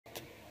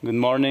Good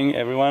morning,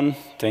 everyone.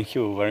 Thank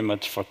you very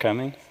much for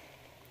coming.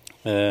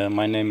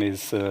 My name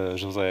is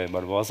José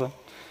Barbosa.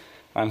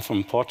 I'm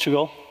from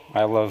Portugal.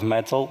 I love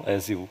metal,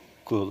 as you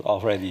could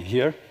already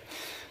hear.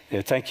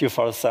 Thank you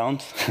for the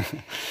sound.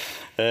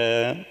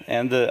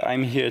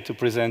 I'm here to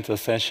present a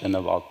session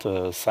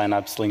about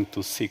Synapse Link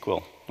to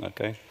SQL.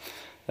 Okay.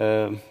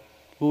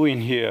 Who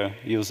in here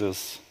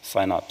uses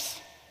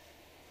Synapse?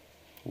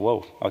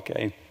 Whoa,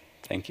 okay,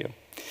 thank you.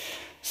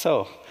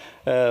 So,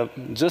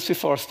 just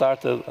before I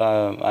started,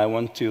 I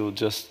want to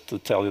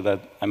tell you that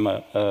I'm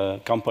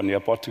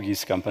a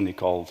Portuguese company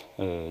called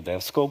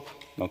DevScope,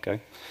 okay?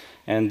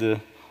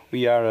 And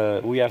we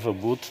have a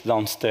booth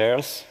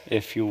downstairs.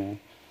 If you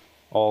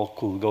all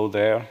could go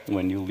there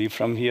when you leave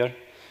from here.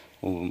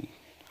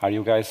 Are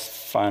you guys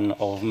fan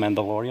of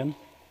Mandalorian?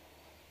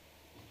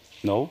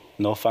 No?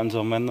 No fans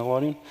of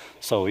Mandalorian?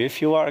 So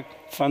if you are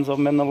fans of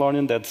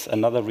Mandalorian, that's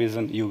another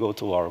reason you go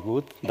to our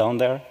booth down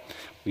there.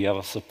 We have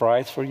a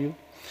surprise for you.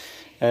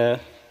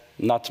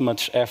 Not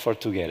much effort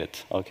to get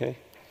it, okay?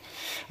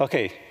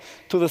 Okay,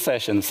 to the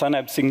session,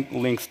 Synapse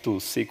links to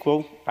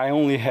SQL. I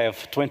only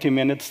have 20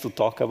 minutes to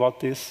talk about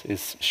this.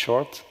 It's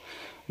short,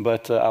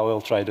 but I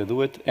will try to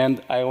do it.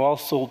 And I will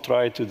also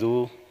try to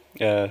do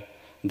a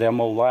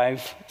demo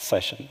live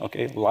session,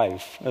 okay?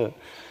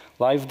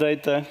 Live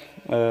data,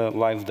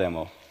 live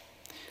demo.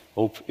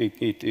 Hope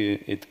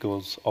it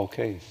goes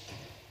okay.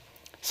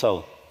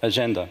 So,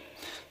 agenda.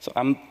 So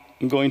I'm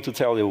going to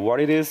tell you what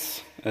it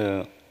is,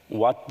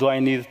 what do I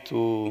need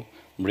to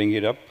bring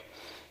it up,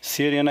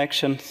 Siri in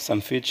action, some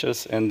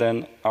features, and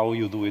then how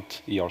you do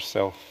it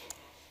yourself.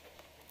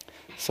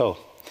 So,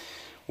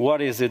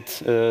 what is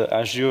it,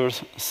 Azure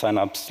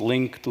Synapse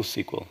Link to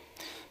SQL?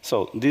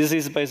 So, this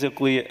is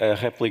basically a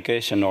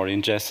replication or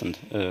ingestion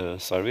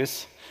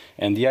service.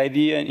 And the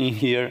idea in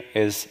here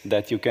is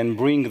that you can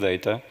bring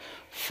data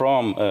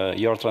from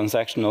your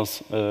transactional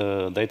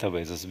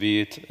databases,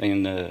 be it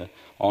in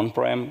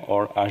on-prem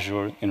or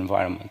Azure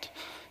environment.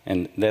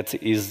 And that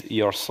is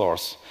your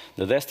source.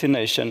 The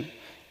destination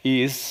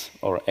is,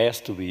 or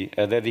has to be,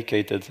 a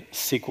dedicated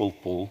SQL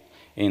pool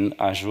in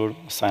Azure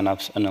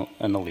Synapse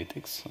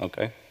Analytics,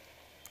 okay?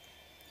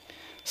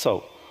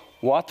 So,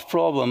 what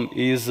problem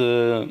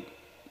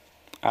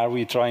are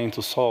we trying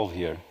to solve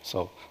here?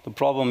 So, the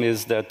problem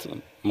is that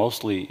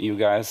mostly you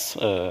guys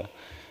have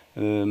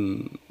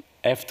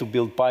to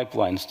build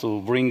pipelines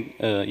to bring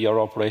your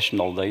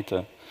operational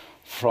data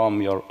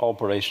from your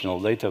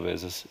operational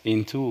databases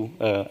into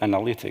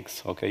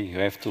analytics, okay? You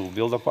have to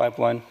build a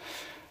pipeline,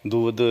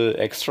 do the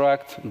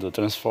extract, the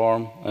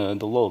transform,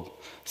 the load.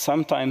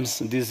 Sometimes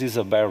this is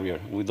a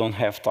barrier. We don't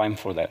have time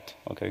for that,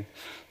 okay?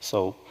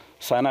 So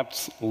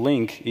Synapse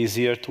Link is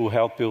here to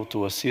help you,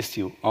 to assist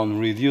you on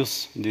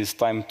reduce this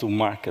time to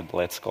market,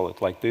 let's call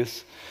it like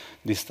this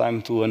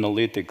time to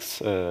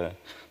analytics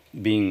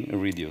being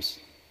reduced.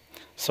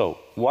 So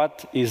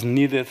what is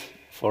needed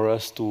for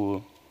us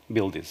to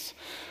build this?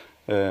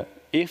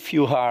 If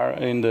you are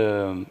in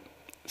the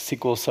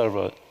SQL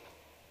Server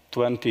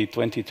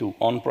 2022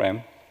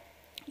 on-prem,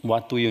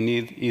 what do you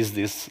need is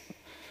these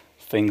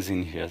things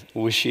in here,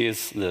 which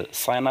is the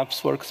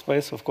Synapse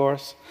workspace, of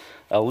course,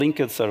 a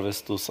linked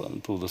service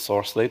to the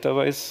source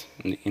database,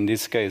 in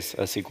this case,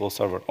 a SQL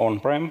Server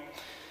on-prem,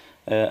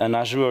 an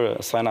Azure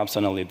Synapse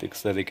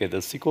Analytics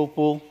dedicated SQL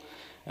pool,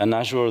 an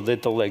Azure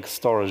Data Lake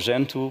Storage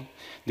Gen2.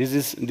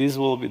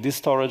 This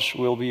storage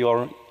will be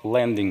your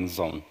landing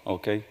zone,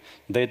 okay?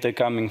 Data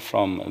coming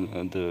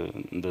from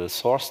the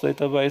source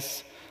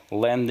database,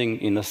 landing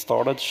in a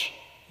storage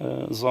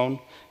zone,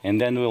 and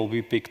then will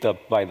be picked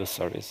up by the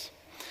service.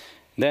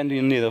 Then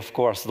you need, of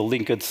course, the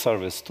linked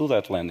service to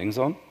that landing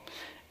zone,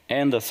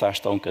 and the SAS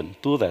token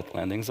to that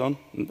landing zone.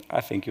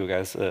 I think you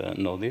guys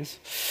know this.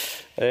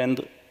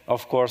 And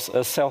of course,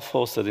 a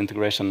self-hosted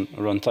integration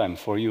runtime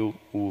for you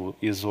who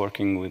is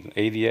working with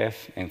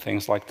ADF and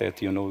things like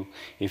that. You know,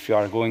 if you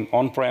are going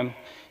on-prem,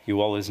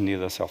 you always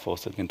need a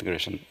self-hosted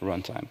integration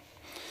runtime.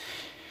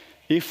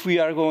 If we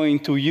are going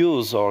to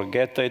use or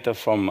get data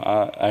from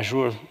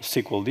Azure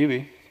SQL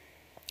DB,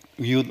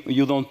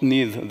 you don't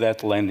need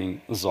that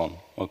landing zone,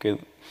 okay?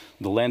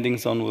 The landing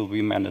zone will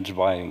be managed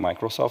by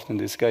Microsoft in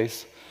this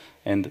case,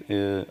 and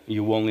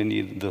you only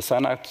need the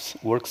Synapse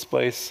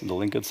workspace, the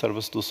linked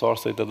service to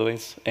source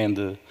database, and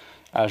the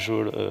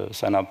Azure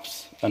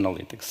Synapse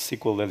Analytics,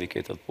 SQL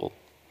dedicated pool.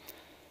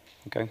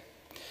 Okay?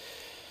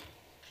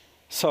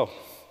 So,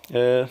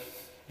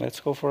 let's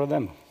go for a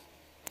demo.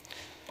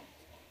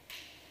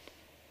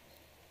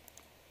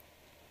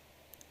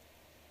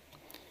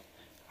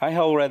 I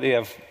already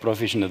have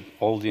provisioned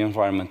all the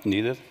environment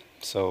needed,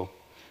 so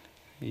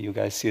you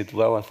guys see it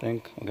well, I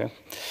think, okay?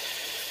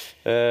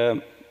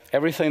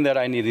 Everything that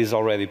I need is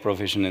already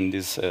provisioned in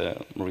this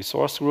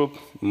resource group,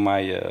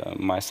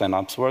 my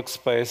Synapse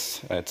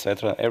workspace,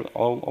 etc.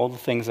 All the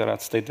things that I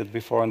stated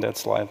before on that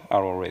slide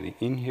are already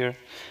in here.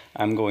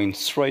 I'm going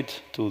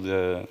straight to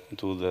the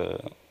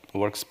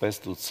workspace,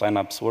 to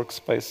Synapse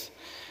workspace.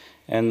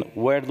 And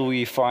where do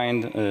we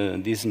find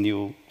this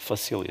new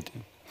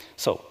facility?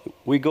 So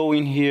we go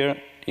in here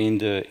in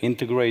the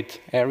integrate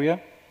area,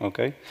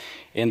 okay?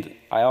 And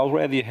I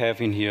already have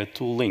in here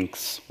two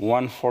links,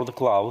 one for the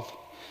cloud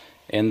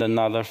and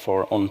another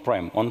for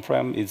on-prem.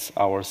 On-prem is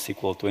our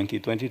SQL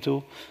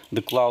 2022.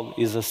 The cloud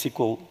is a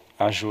SQL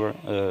Azure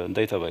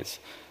database.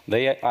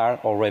 They are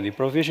already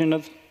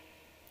provisioned,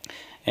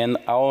 and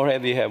I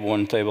already have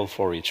one table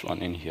for each one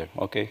in here,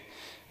 okay?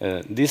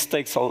 This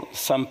takes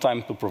some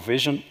time to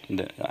provision.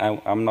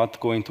 I'm not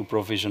going to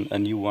provision a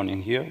new one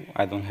in here.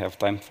 I don't have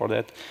time for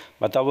that.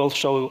 But I will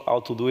show you how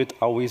to do it,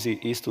 how easy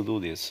it is to do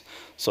this.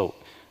 So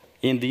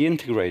in the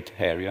integrate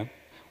area,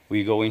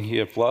 we go in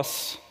here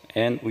plus,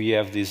 and we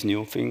have this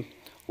new thing,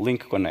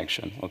 link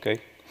connection, okay?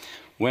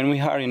 When we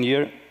are in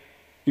here,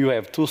 you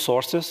have two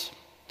sources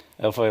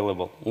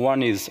available.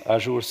 One is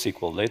Azure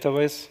SQL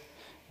database.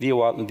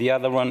 The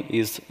other one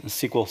is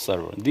SQL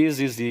Server. This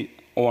is the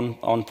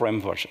on-prem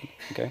version,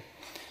 okay?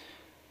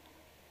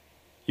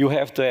 You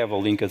have to have a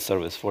linked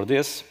service for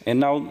this, and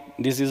now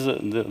this is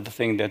the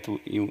thing that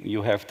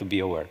you have to be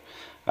aware.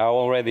 I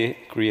already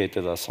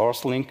created a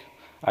source link.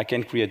 I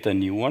can create a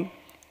new one.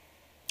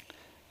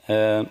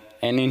 And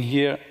in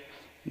here,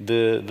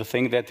 the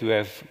thing that you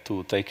have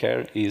to take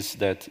care is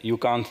that you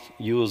can't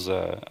use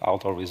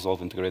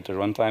auto-resolve integrated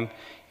runtime.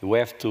 You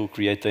have to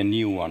create a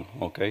new one,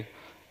 okay?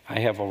 I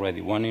have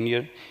already one in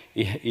here.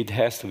 It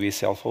has to be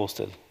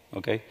self-hosted,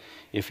 okay?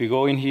 If you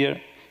go in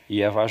here,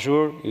 you have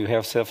Azure, you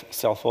have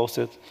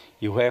self-hosted,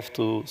 you have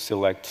to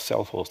select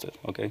self-hosted,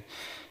 okay?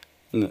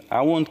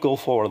 I won't go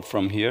forward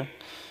from here.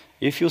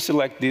 If you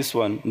select this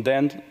one,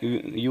 then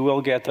you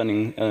will get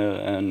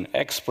an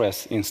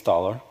Express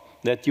installer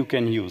that you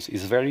can use.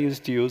 It's very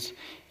easy to use.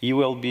 You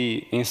will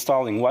be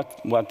installing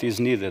what is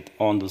needed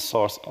on the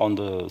source, on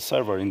the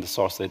server in the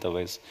source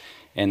database,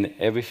 and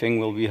everything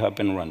will be up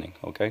and running,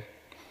 okay?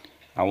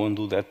 I won't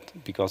do that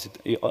because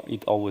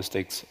it always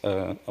takes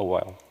a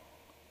while.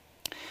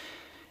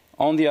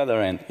 On the other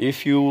end,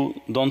 if you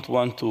don't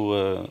want to,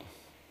 let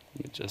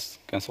me just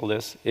cancel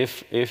this.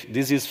 If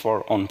this is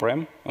for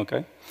on-prem,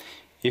 okay?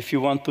 If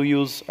you want to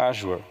use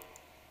Azure,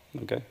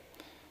 okay?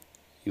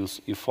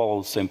 You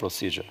follow the same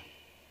procedure.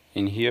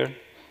 In here,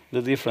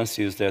 the difference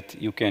is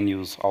that you can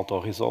use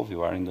auto-resolve.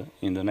 You are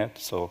in the net,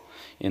 so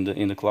in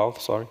the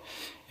cloud, sorry,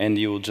 and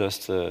you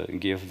just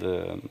give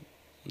the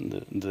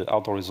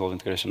auto-resolve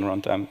integration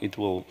runtime. It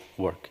will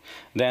work.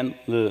 Then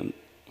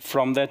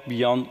from that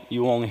beyond,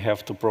 you only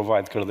have to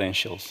provide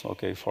credentials,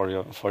 okay, for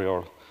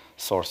your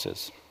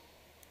sources.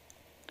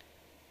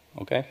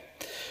 Okay,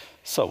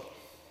 so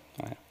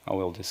I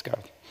will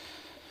discard.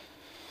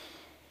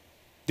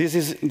 This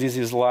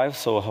is live,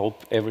 so I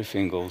hope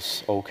everything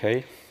goes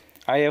okay.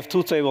 I have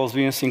two tables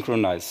being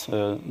synchronized.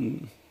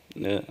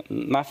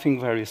 Nothing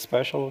very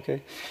special,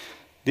 okay.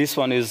 This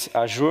one is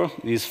Azure.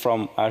 This is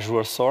from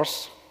Azure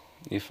source.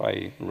 If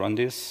I run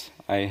this,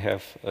 I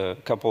have a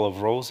couple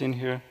of rows in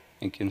here.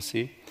 You can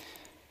see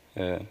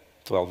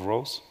 12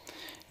 rows.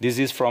 This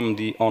is from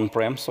the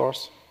on-prem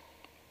source.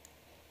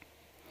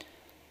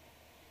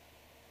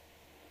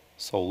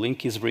 So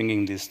Link is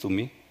bringing this to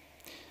me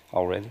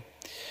already.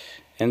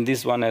 And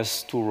this one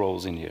has 2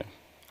 rows in here.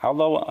 How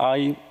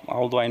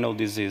do I know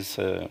this is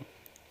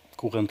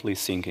currently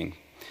syncing?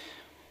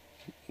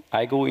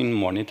 I go in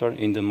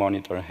the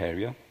monitor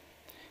area,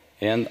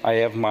 and I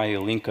have my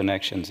link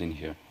connections in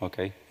here,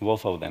 okay?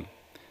 Both of them.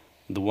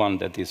 The one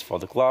that is for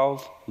the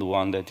cloud, the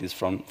one that is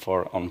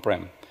for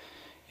on-prem.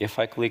 If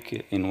I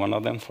click in one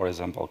of them, for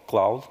example,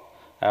 cloud,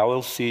 I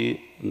will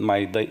see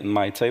my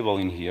table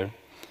in here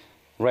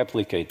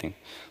replicating.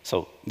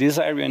 So this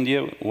area in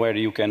here where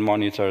you can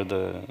monitor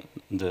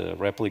the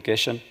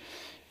replication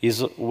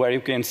is where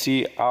you can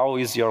see how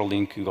is your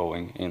link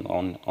going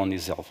on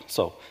itself.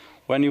 So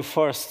when you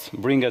first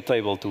bring a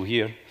table to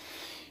here,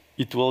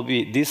 it will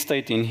be this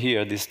state in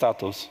here, this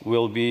status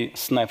will be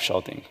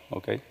snapshotting,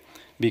 okay?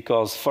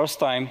 Because first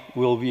time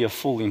will be a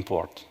full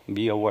import.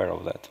 Be aware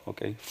of that,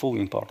 okay? Full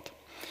import.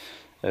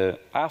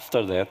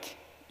 After that,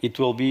 it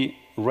will be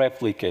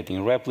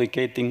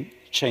replicating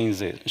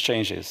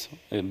changes,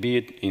 be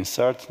it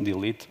insert,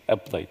 delete,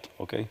 update,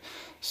 okay?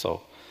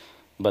 So,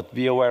 but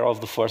be aware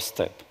of the first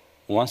step.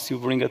 Once you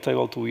bring a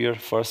table to here,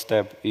 first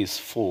step is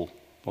full,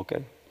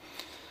 okay?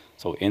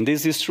 So, and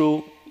this is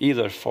true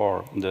either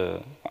for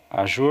the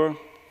Azure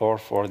or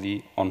for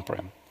the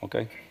on-prem,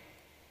 okay?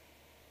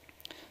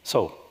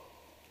 So,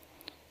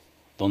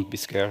 don't be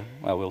scared,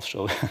 I will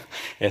show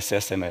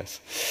SSMS.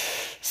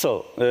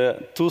 So,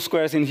 2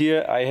 squares in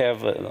here, I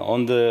have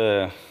on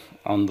the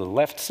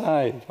left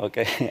side,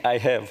 okay, I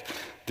have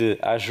the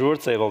Azure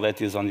table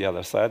that is on the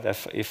other side.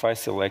 If I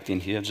select in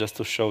here, just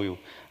to show you,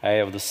 I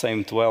have the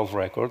same 12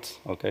 records,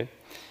 okay?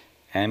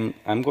 And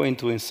I'm going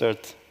to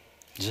insert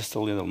just a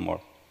little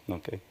more,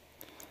 okay?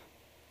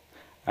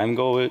 I'm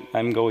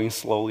going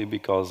slowly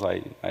because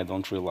I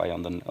don't rely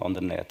on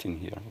the net in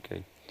here,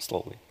 okay?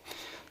 Slowly.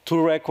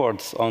 2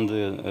 records on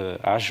the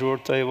Azure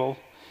table,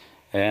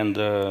 and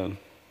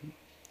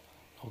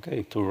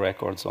okay, 2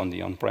 records on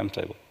the on-prem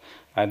table.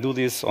 I do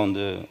this on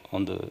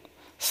the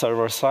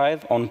server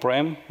side,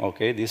 on-prem,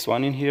 okay, this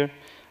one in here.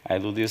 I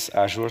do this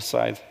Azure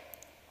side.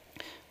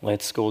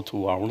 let's go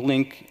to our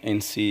link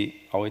and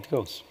see how it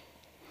goes.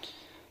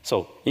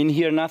 So in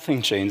here,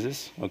 nothing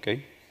changes,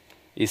 okay?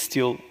 It's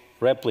still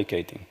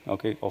replicating,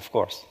 okay? Of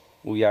course,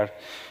 we are,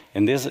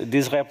 and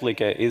this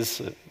replica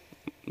is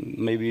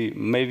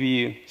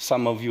maybe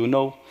some of you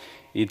know,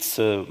 it's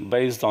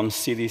based on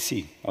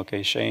CDC,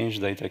 okay? Change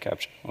data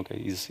capture, okay?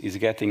 Is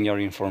getting your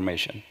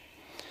information.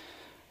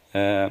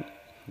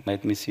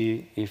 Let me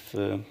see if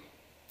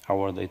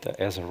our data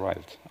has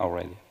arrived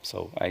already.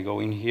 So I go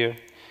in here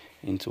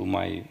into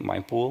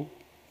my pool,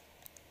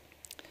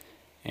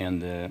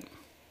 and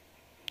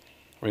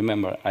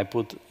remember, I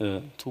put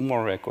 2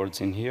 more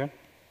records in here.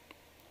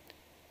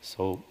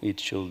 So it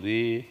should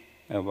be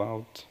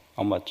about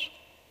how much?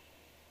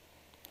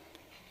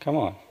 Come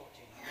on.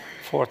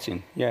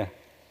 14, yeah.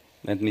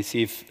 Let me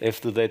see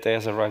if the data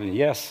has arrived.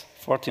 Yes,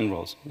 14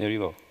 rows. There you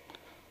go.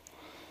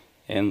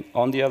 And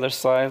on the other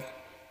side,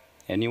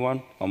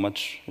 anyone? How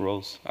much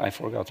rows? I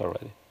forgot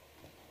already.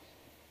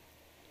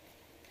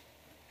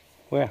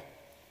 Where?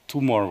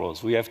 2 more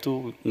rows. We have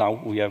 2,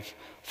 now we have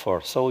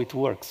 4. So it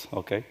works,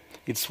 okay?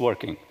 It's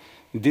working.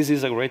 This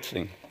is a great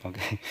thing,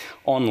 okay?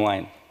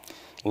 Online,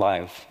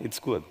 live, it's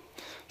good.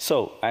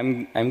 So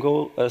I'm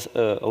go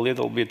a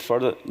little bit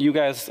further. You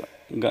guys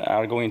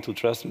are going to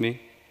trust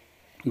me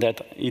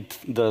that it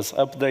does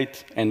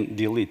update and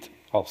delete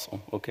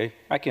also, okay?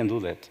 I can do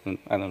that.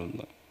 I don't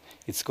know.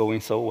 It's going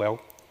so well.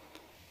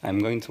 I'm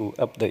going to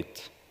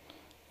update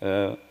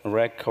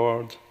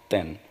record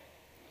 10.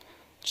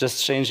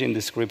 Just changing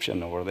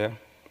description over there.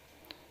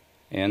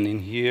 And in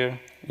here,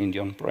 in the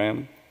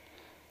on-prem,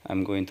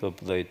 I'm going to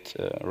update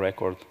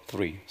record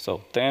 3.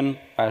 So 10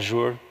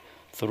 Azure,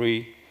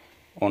 3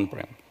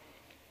 on-prem.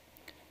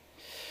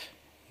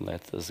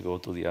 Let us go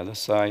to the other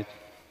side.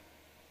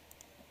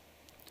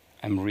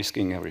 I'm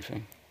risking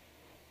everything.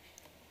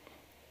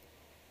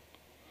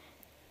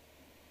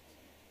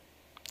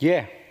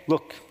 Yeah,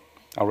 look,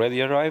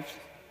 already arrived.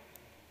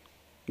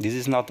 This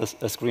is not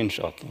a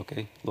screenshot,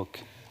 okay? Look.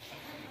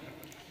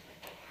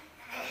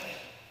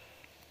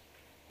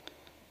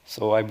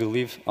 So I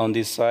believe on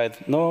this side,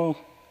 no,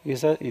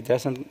 it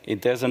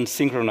doesn't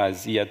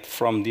synchronize yet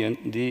from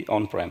the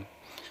on-prem.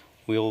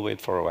 We'll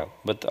wait for a while.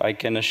 But I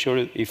can assure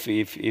you, if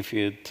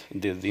it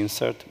did the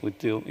insert,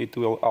 it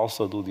will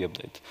also do the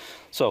update.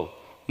 So,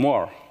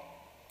 more.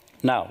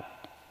 Now,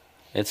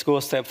 let's go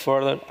a step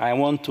further. I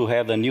want to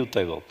add a new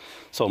table.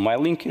 So my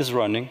link is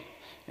running,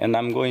 and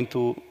I'm going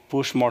to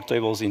push more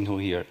tables into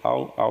here.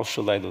 How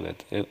should I do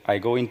that? I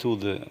go into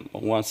the,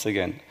 once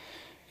again,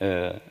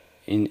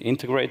 in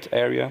integrate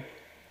area,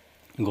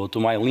 go to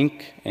my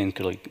link and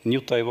click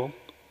new table,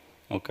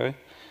 okay?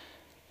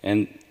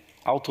 And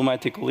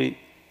automatically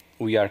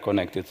we are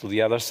connected to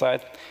the other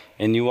side,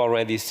 and you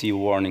already see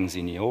warnings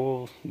in here.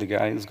 Oh, the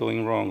guy is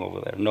going wrong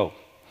over there. No.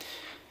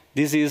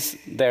 This is,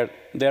 there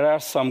are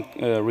some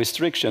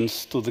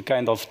restrictions to the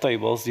kind of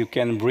tables you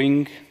can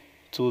bring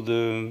to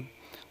the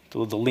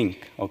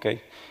link,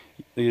 okay?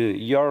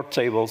 Your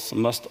tables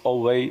must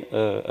obey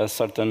a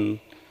certain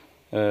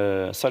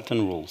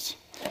rules.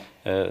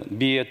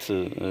 Be it,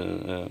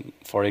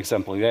 for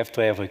example, you have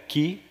to have a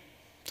key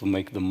to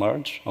make the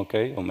merge,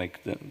 okay, or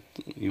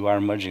you are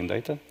merging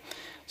data.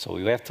 So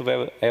you have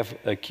to have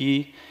a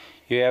key.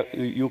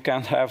 You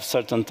can't have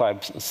certain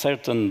types,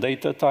 certain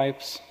data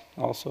types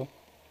also.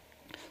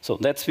 So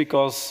that's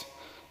because,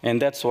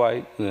 and that's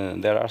why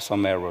there are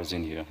some errors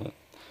in here.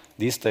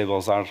 These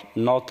tables are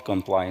not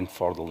compliant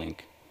for the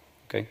link,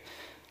 okay?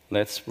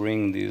 Let's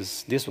bring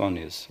this one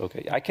is,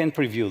 okay. I can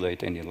preview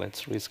data, and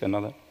let's risk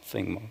another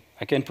thing more.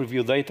 I can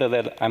preview data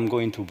that I'm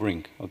going to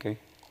bring, okay?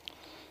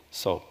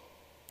 So,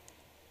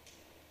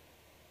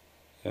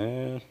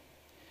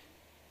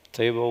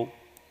 table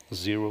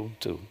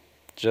 02,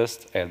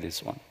 just add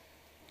this one.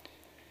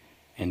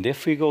 And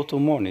if we go to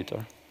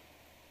monitor,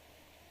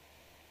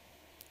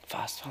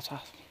 fast.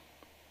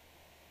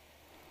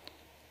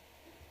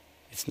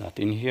 It's not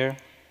in here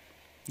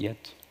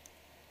yet.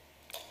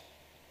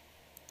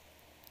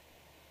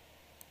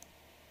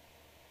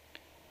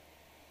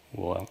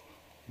 Well,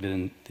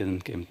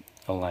 didn't come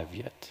alive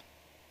yet.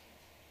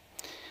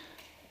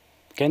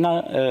 Can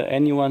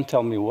anyone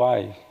tell me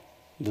why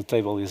the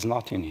table is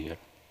not in here?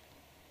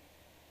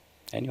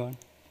 Anyone?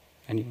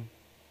 Anyone?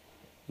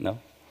 No?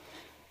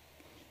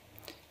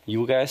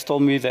 You guys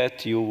told me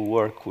that you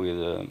work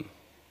with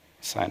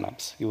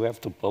Synapse. You have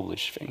to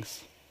publish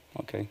things,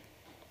 okay?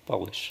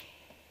 Publish.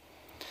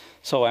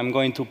 So I'm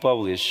going to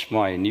publish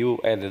my new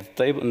added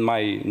table,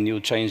 my new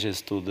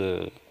changes to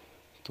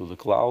the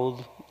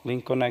cloud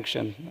link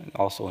connection, and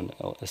also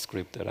a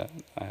script that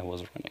I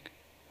was running.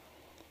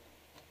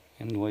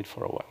 And wait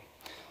for a while.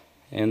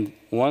 And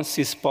once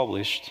it's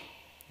published,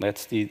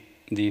 that's the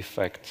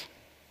effect.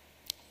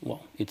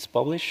 Well, it's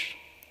published.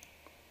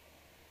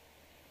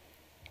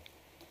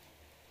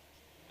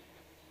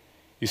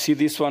 You see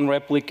this one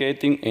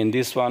replicating, and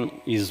this one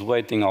is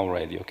waiting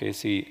already, okay?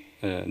 See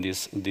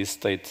this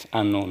state,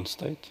 unknown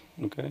state,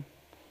 okay?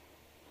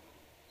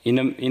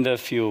 In a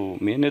few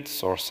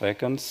minutes or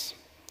seconds,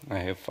 I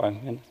have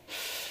 5 minutes,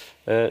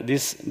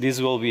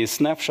 this will be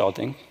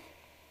snapshotting,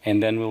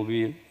 and then we'll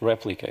be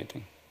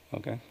replicating,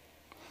 okay?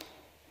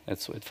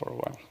 Let's wait for a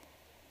while.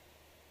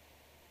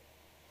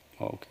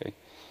 Okay,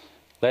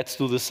 let's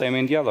do the same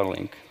in the other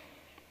link.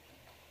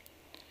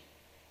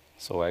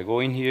 So I go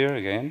in here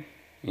again,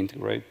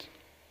 integrate.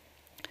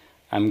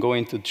 I'm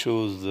going to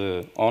choose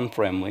the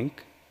on-prem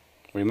link.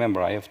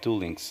 Remember, I have 2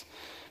 links.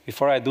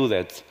 Before I do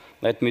that,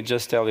 let me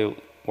just tell you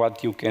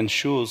what you can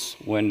choose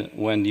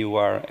when you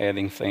are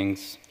adding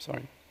things,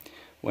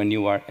 when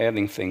you are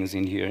adding things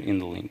in here in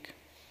the link.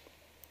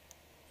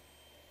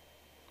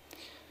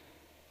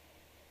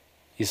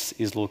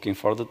 Is looking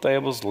for the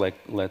tables, like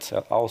let's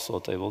add also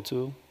table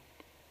 2.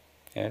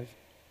 Add.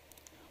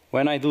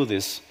 When I do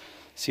this,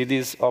 see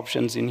these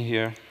options in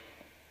here?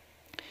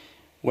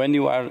 When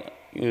you are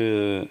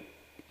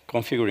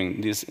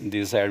configuring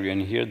this area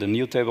in here, the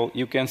new table,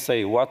 you can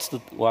say what's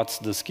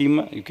the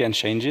schema. You can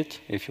change it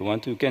if you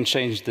want to. You can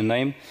change the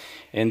name,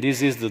 and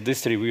this is the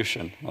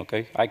distribution.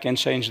 Okay, I can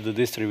change the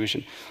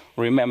distribution.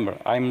 Remember,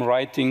 I'm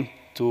writing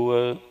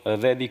to a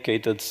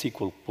dedicated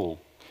SQL pool,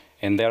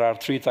 and there are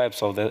 3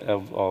 types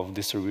of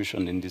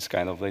distribution in this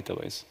kind of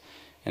database.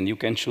 And you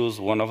can choose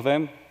one of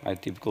them. I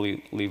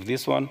typically leave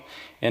this one.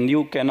 And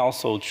you can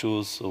also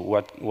choose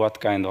what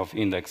kind of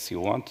index you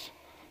want.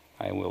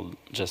 I will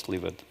just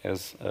leave it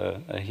as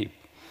a heap.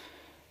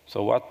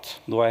 So what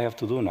do I have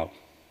to do now?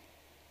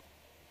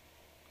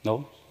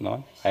 No?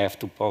 No? I have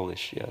to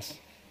publish, yes.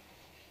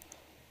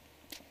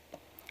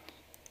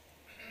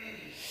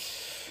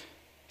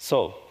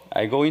 So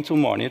I go into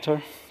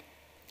monitor.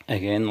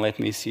 Again, let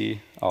me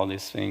see how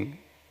this thing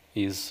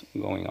is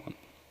going on.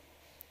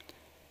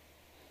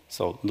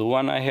 So the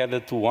one I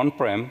had to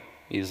on-prem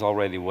is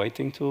already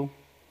waiting to.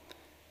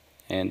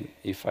 And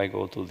if I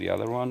go to the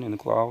other one in the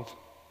cloud,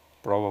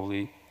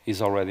 probably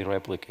is already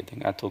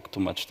replicating. I took too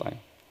much time.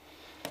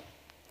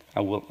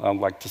 I'd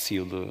like to see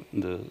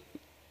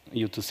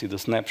you to see the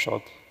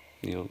snapshot.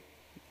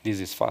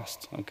 This is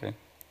fast, okay?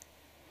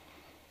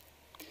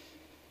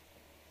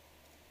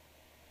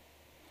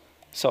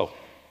 So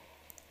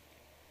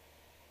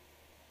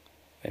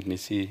let me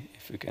see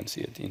if we can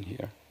see it in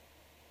here.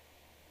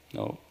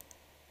 No.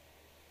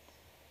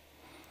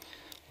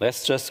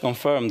 Let's just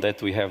confirm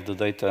that we have the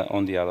data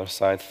on the other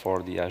side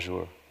for the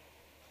Azure.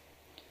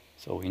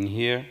 So in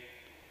here,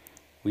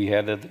 we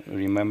added,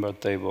 remember,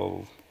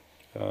 table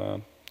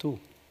 2.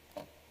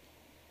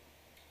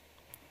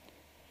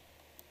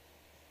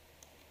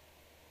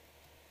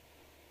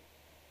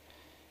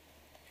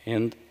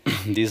 And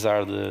these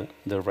are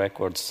the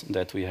records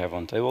that we have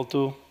on table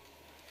 2.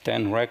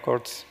 10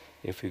 records.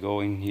 If we go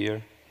in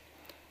here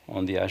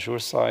on the Azure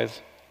side,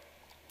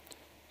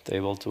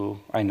 table 2,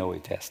 I know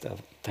it has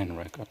 10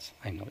 records.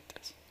 I know it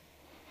has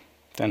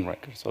 10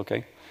 records,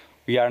 okay?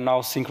 We are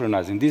now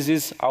synchronizing. This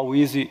is how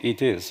easy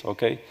it is,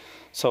 okay?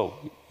 So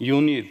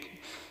you need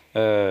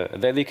a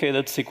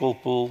dedicated SQL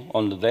pool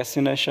on the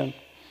destination.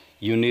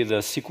 You need a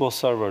SQL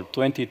Server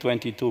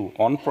 2022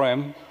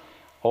 on-prem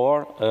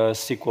or a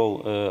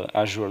SQL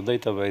Azure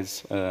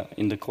database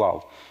in the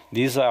cloud.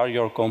 These are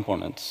your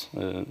components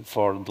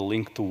for the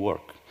link to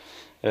work.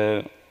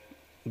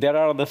 There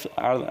are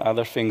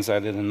other things I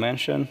didn't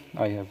mention.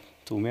 I have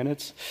 2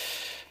 minutes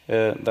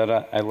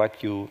that I'd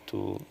like you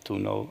to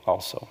know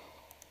also.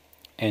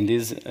 And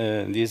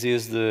this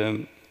is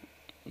the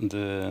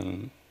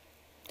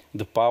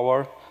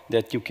power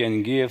that you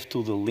can give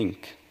to the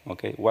link.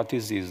 Okay, what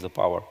is this? The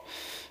power.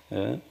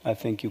 I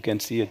think you can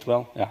see it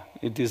well. Yeah,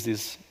 it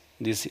is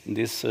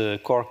this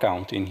core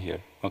count in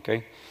here.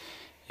 Okay,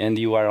 and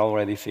you are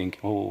already thinking,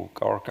 oh,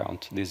 core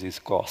count. This is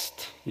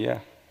cost. Yeah,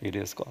 it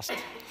is cost.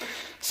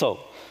 So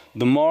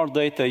the more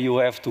data you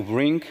have to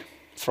bring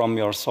from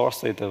your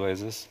source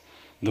databases,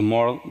 the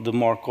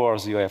more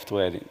cores you have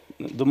to add in.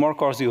 The more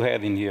cores you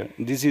add in here,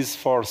 this is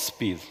for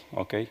speed,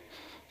 okay?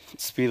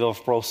 Speed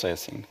of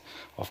processing.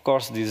 Of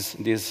course,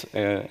 this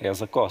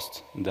has a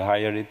cost. The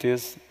higher it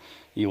is,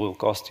 it will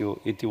cost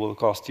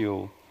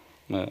you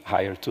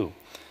higher too.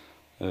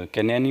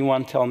 Can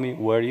anyone tell me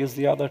where is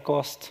the other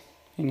cost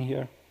in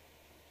here?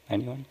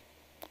 Anyone?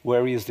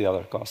 Where is the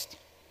other cost?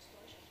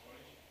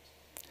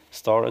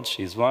 Storage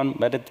is one,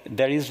 but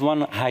there is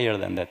one higher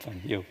than that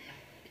one. You.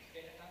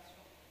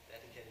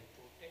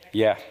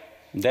 Yeah,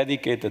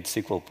 dedicated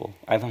SQL pool.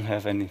 I don't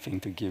have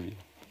anything to give you.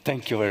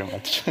 Thank you very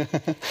much.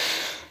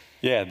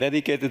 Yeah,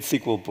 dedicated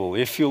SQL pool.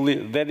 If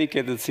you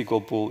dedicated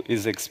SQL pool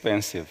is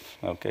expensive,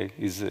 okay?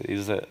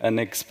 Is an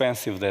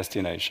expensive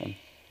destination.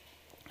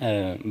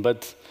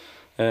 But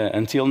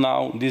until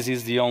now, this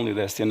is the only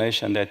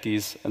destination that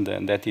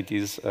it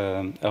is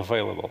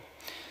available.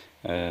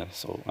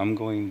 So I'm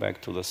going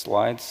back to the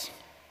slides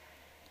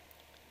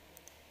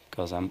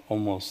because I'm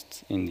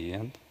almost in the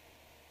end.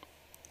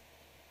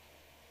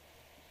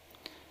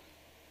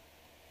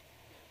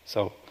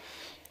 So,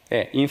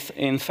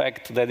 in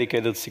fact,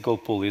 dedicated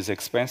SQL pool is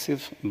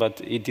expensive, but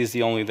it is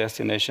the only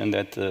destination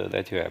that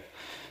you have.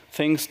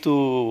 Things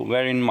to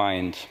bear in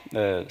mind,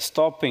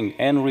 stopping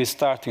and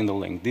restarting the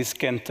link. This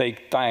can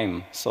take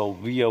time, so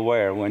be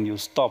aware when you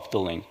stop the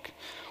link.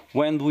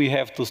 When do we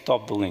have to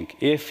stop the link?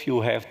 If you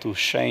have to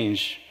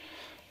change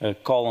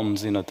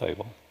columns in a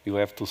table. You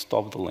have to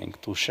stop the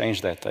link to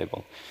change that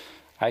table.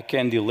 I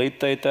can delete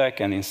data, I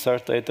can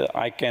insert data,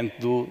 I can't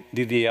do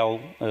DDL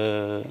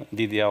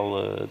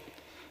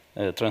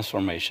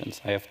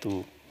transformations. I have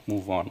to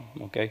move on,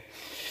 okay?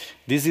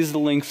 This is the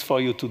links for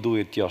you to do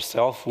it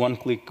yourself. One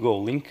click go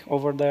link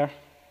over there.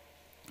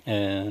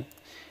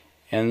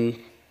 And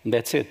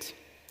that's it.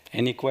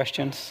 Any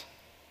questions?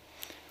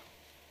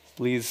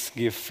 Please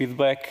give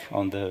feedback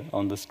on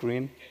the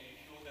screen. Can you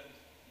show them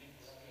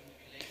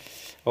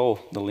links? Oh,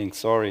 the link,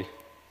 sorry.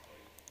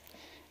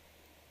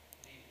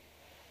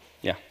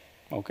 Yeah,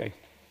 okay.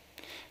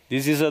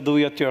 This is a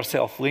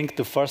do-it-yourself link,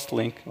 the first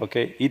link,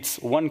 okay? It's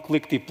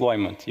one-click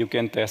deployment. You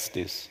can test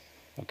this,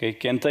 okay? It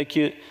can take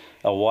you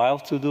a while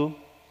to do,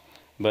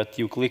 but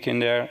you click in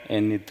there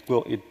and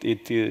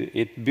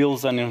it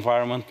builds an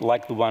environment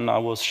like the one I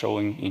was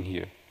showing in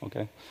here,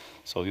 okay?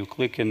 So you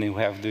click and you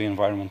have the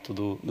environment to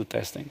do the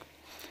testing.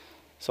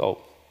 So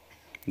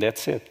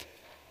that's it.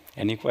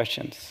 Any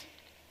questions?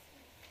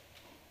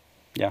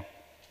 Yeah.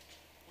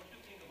 What do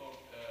you think about,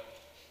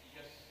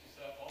 yes, it's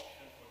an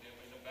option for them,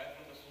 but in the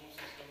background, the source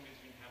system is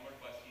being hammered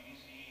by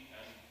CDC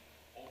and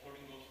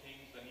offloading those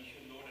things, the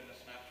initial load and the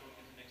snapshot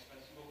is an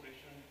expensive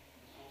operation in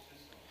the source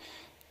system.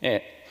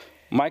 Yeah.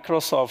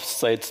 Microsoft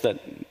states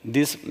that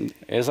this,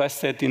 as I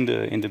said in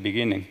the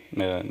beginning,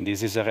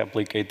 this is a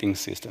replicating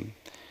system.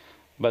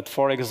 But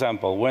for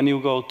example, when you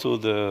go to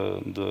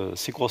the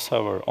SQL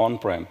Server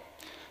on-prem,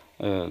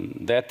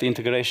 that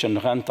integration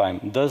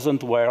runtime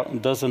doesn't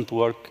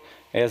work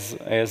as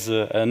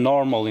a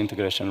normal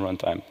integration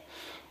runtime.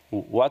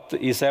 What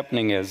is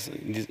happening is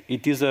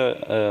it is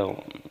a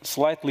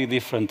slightly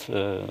different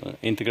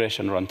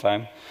integration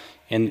runtime,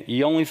 and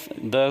he only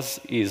does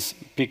is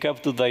pick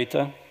up the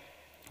data,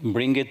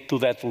 bring it to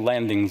that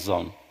landing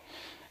zone.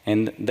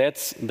 And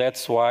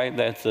that's why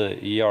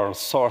your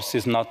source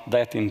is not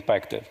that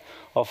impacted.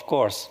 Of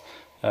course,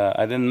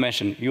 I didn't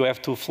mention, you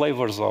have two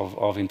flavors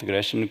of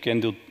integration.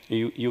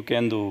 You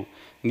can do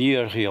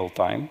near real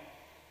time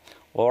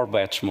or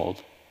batch mode.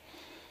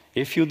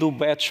 If you do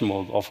batch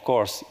mode, of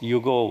course,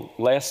 you go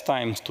less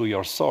times to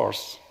your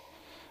source,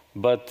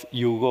 but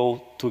you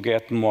go to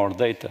get more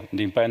data,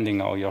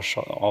 depending on your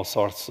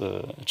source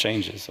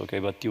changes, okay?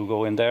 But you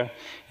go in there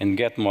and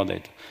get more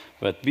data.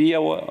 But be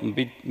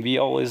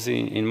always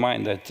in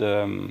mind that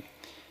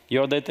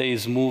your data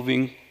is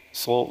moving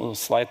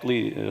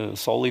slightly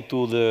solely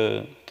to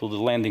the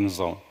landing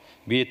zone,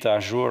 be it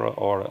Azure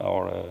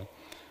or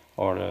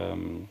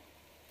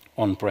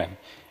on-prem.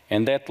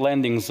 And that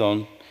landing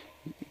zone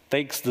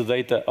takes the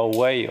data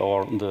away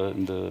or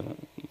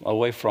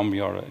away from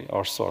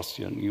your source.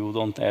 You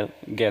don't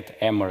get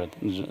hammered,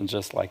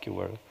 just like you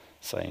were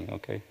saying,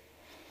 okay?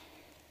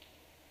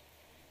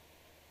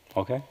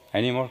 Okay,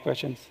 any more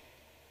questions?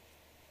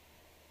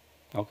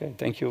 Okay,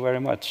 thank you very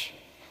much.